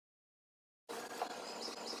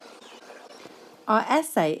Our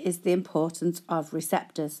essay is the importance of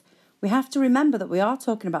receptors. We have to remember that we are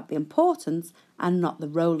talking about the importance and not the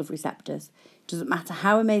role of receptors. It doesn't matter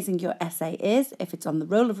how amazing your essay is, if it's on the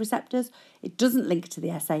role of receptors, it doesn't link to the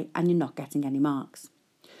essay and you're not getting any marks.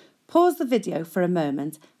 Pause the video for a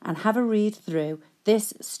moment and have a read through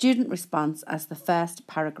this student response as the first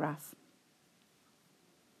paragraph.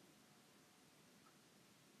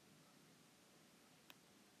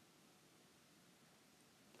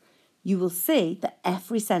 You will see that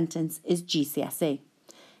every sentence is GCSE.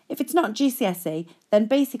 If it's not GCSE, then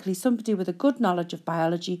basically somebody with a good knowledge of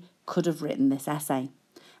biology could have written this essay.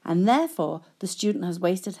 And therefore, the student has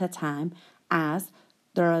wasted her time as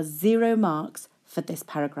there are 0 marks for this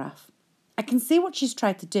paragraph. I can see what she's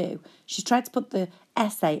tried to do. She's tried to put the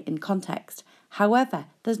essay in context. However,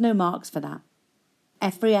 there's no marks for that.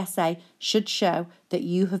 Every essay should show that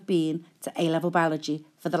you have been to A-level biology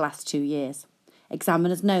for the last 2 years.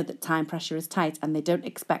 Examiners know that time pressure is tight and they don't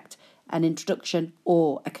expect an introduction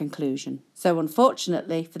or a conclusion. So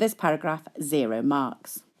unfortunately for this paragraph, 0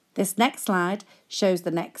 marks. This next slide shows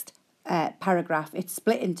the next paragraph. It's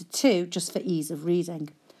split into 2 just for ease of reading.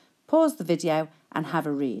 Pause the video and have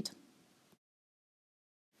a read.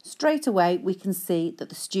 Straight away we can see that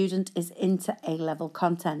the student is into A-level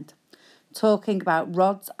content, talking about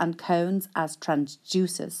rods and cones as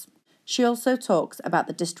transducers. She also talks about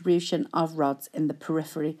the distribution of rods in the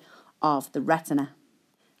periphery of the retina.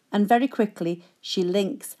 And very quickly, she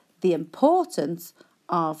links the importance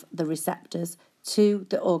of the receptors to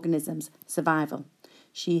the organism's survival.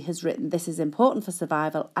 She has written, this is important for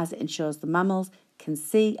survival as it ensures the mammals can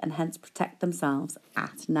see and hence protect themselves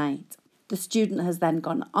at night. The student has then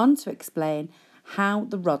gone on to explain how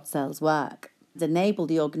the rod cells work and enable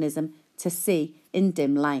the organism to see in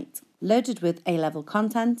dim light. Loaded with A-level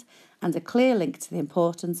content and a clear link to the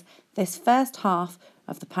importance, this first half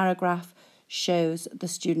of the paragraph shows the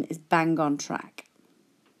student is bang on track.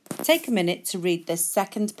 Take a minute to read this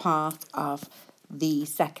second part of the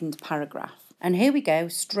second paragraph. And here we go,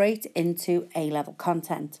 straight into A-level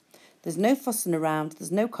content. There's no fussing around,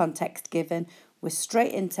 there's no context given. We're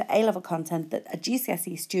straight into A-level content that a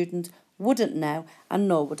GCSE student wouldn't know and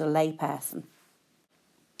nor would a layperson.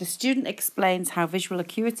 The student explains how visual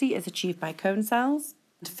acuity is achieved by cone cells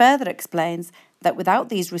and further explains that without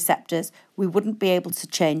these receptors, we wouldn't be able to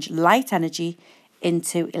change light energy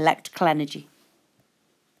into electrical energy.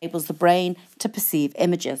 It enables the brain to perceive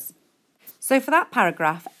images. So for that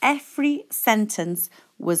paragraph, every sentence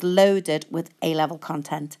was loaded with A-level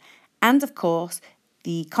content. And of course,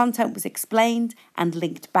 the content was explained and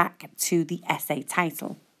linked back to the essay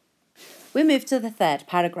title. We move to the third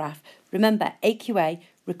paragraph. Remember, AQA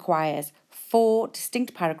requires 4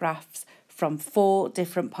 distinct paragraphs from 4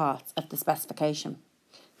 different parts of the specification.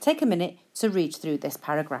 Take a minute to read through this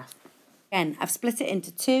paragraph. Again, I've split it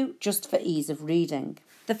into 2 just for ease of reading.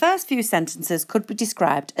 The first few sentences could be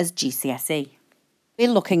described as GCSE. We're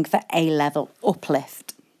looking for A-level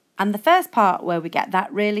uplift. And the first part where we get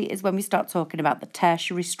that really is when we start talking about the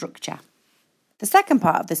tertiary structure. The second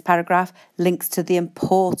part of this paragraph links to the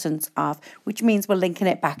importance of, which means we're linking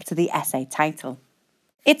it back to the essay title.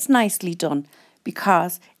 It's nicely done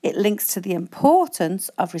because it links to the importance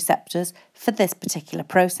of receptors for this particular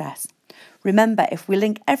process. Remember, if we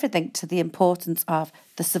link everything to the importance of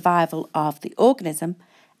the survival of the organism,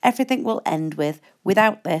 everything will end with,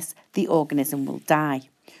 without this, the organism will die.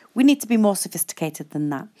 We need to be more sophisticated than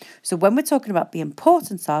that. So when we're talking about the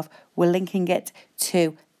importance of, we're linking it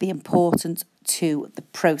to the importance to the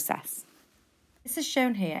process. This is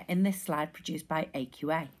shown here in this slide produced by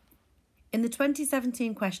AQA. In the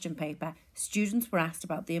 2017 question paper, students were asked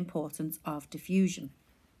about the importance of diffusion.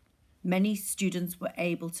 Many students were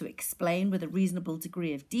able to explain with a reasonable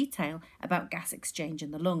degree of detail about gas exchange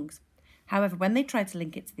in the lungs. However, when they tried to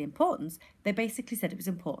link it to the importance, they basically said it was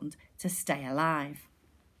important to stay alive.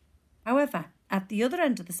 However, at the other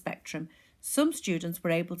end of the spectrum, some students were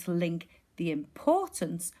able to link the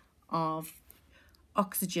importance of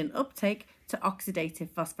oxygen uptake to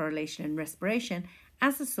oxidative phosphorylation and respiration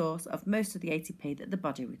as the source of most of the ATP that the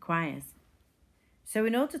body requires. So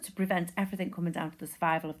in order to prevent everything coming down to the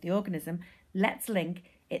survival of the organism, let's link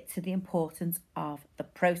it to the importance of the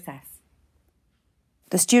process.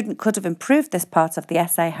 The student could have improved this part of the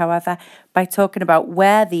essay, however, by talking about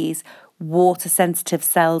where these water-sensitive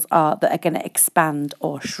cells are that are going to expand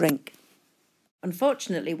or shrink.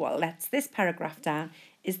 Unfortunately, what lets this paragraph down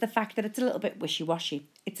is the fact that it's a little bit wishy-washy.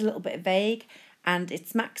 It's a little bit vague and it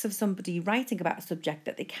smacks of somebody writing about a subject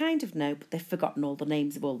that they kind of know, but they've forgotten all the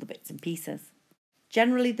names of all the bits and pieces.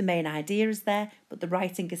 Generally, the main idea is there, but the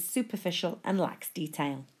writing is superficial and lacks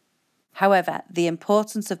detail. However, the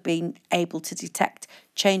importance of being able to detect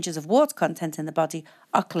changes of water content in the body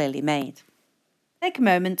are clearly made. Take a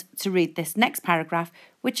moment to read this next paragraph,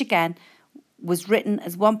 which again was written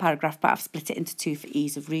as one paragraph, but I've split it into two for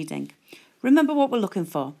ease of reading. Remember what we're looking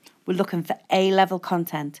for. We're looking for A-level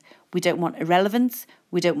content. We don't want irrelevance.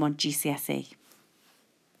 We don't want GCSE.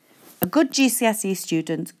 A good GCSE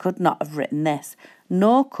student could not have written this,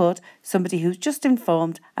 nor could somebody who's just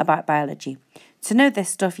informed about biology. To know this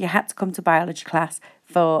stuff, you had to come to biology class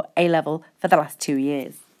for A-level for the last 2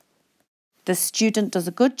 years. The student does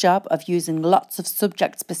a good job of using lots of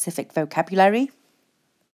subject-specific vocabulary,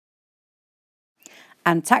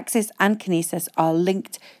 and taxis and kinesis are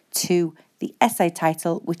linked to the essay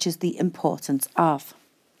title, which is the importance of.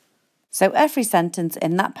 So every sentence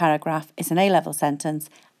in that paragraph is an A-level sentence,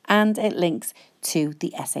 and it links to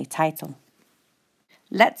the essay title.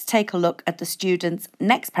 Let's take a look at the student's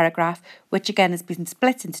next paragraph, which again has been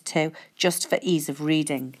split into two just for ease of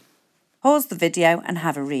reading. Pause the video and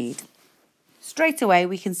have a read. Straight away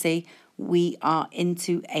we can see we are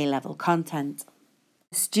into A-level content.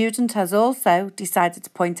 The student has also decided to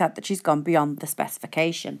point out that she's gone beyond the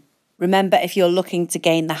specification. Remember, if you're looking to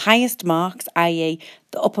gain the highest marks, i.e.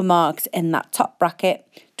 the upper marks in that top bracket,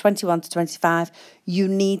 21 to 25, you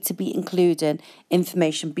need to be including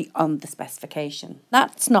information beyond the specification.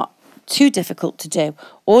 That's not too difficult to do.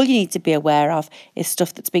 All you need to be aware of is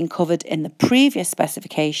stuff that's been covered in the previous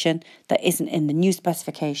specification that isn't in the new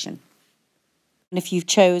specification. And if you've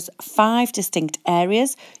chose 5 distinct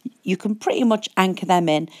areas, you can pretty much anchor them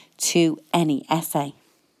in to any essay.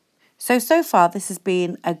 So far this has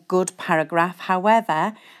been a good paragraph.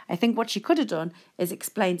 However, I think what she could have done is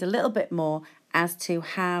explained a little bit more as to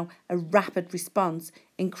how a rapid response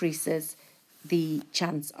increases the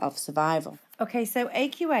chance of survival. Okay, so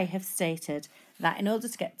AQA have stated that in order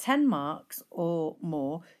to get 10 marks or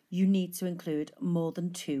more, you need to include more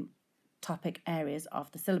than 2 topic areas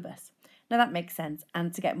of the syllabus. Now that makes sense,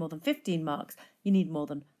 and to get more than 15 marks, you need more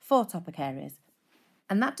than 4 topic areas.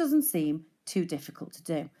 And that doesn't seem too difficult to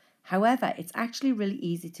do. However, it's actually really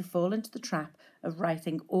easy to fall into the trap of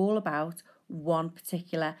writing all about one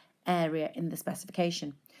particular area in the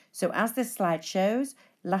specification. So as this slide shows,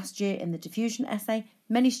 last year in the diffusion essay,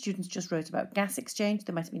 many students just wrote about gas exchange.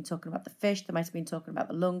 They might have been talking about the fish, they might have been talking about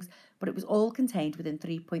the lungs, but it was all contained within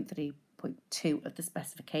 3.3.2 of the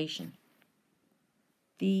specification.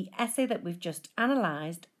 The essay that we've just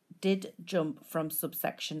analysed did jump from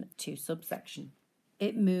subsection to subsection.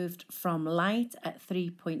 It moved from light at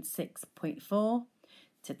 3.6.4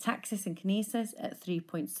 to taxis and kinesis at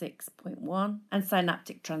 3.6.1 and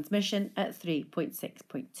synaptic transmission at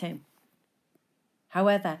 3.6.2.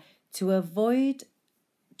 However, to avoid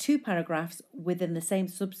 2 paragraphs within the same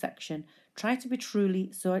subsection, try to be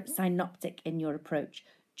truly synoptic in your approach.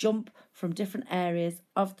 Jump from different areas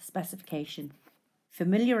of the specification.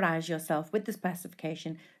 Familiarise yourself with the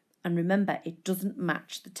specification, and remember, it doesn't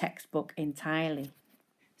match the textbook entirely.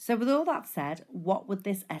 So with all that said, what would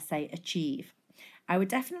this essay achieve? I would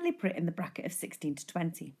definitely put it in the bracket of 16 to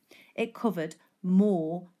 20. It covered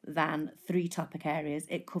more than 3 topic areas.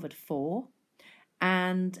 It covered 4,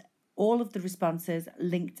 and all of the responses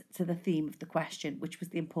linked to the theme of the question, which was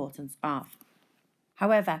the importance of.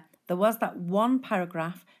 However, there was that one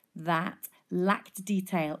paragraph that lacked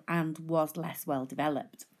detail and was less well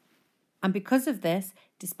developed. And because of this,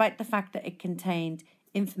 despite the fact that it contained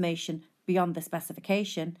information beyond the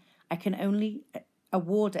specification, I can only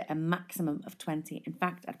award it a maximum of 20. In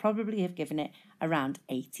fact, I'd probably have given it around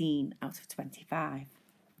 18 out of 25.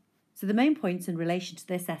 So the main points in relation to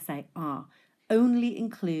this essay are: only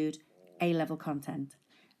include A-level content.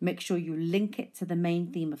 Make sure you link it to the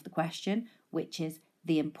main theme of the question, which is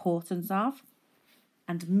the importance of.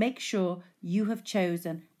 And make sure you have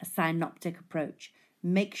chosen a synoptic approach.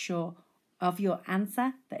 Make sure of your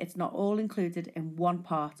answer that it's not all included in one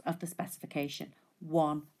part of the specification,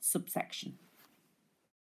 one subsection.